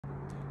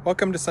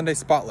Welcome to Sunday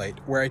Spotlight,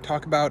 where I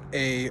talk about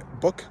a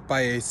book by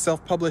a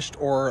self-published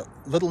or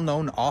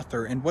little-known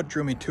author and what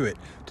drew me to it.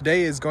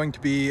 Today is going to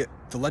be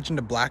The Legend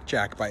of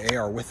Blackjack by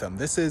A.R. Witham.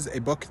 This is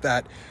a book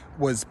that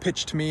was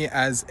pitched to me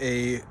as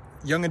a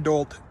young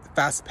adult,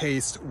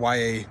 fast-paced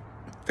YA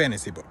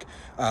fantasy book,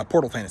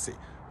 portal fantasy.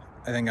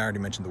 I think I already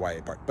mentioned the YA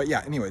part, but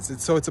yeah, anyways,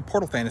 it's a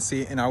portal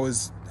fantasy, and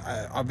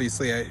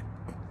it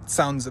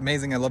sounds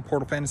amazing. I love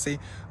portal fantasy.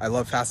 I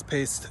love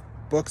fast-paced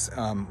books.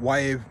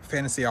 YA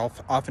fantasy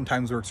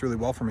oftentimes works really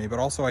well for me, but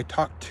also I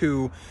talked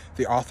to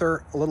the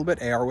author a little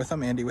bit, A.R.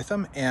 Witham, Andy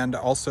Witham, and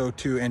also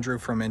to Andrew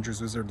from Andrew's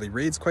Wizardly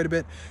Reads quite a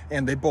bit,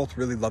 and they both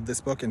really loved this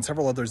book, and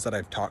several others that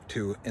I've talked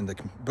to in the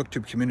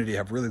booktube community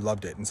have really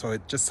loved it, and so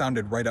it just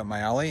sounded right up my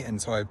alley,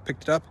 and so I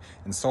picked it up,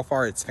 and so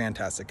far it's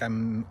fantastic.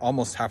 I'm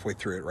almost halfway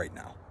through it right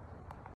now.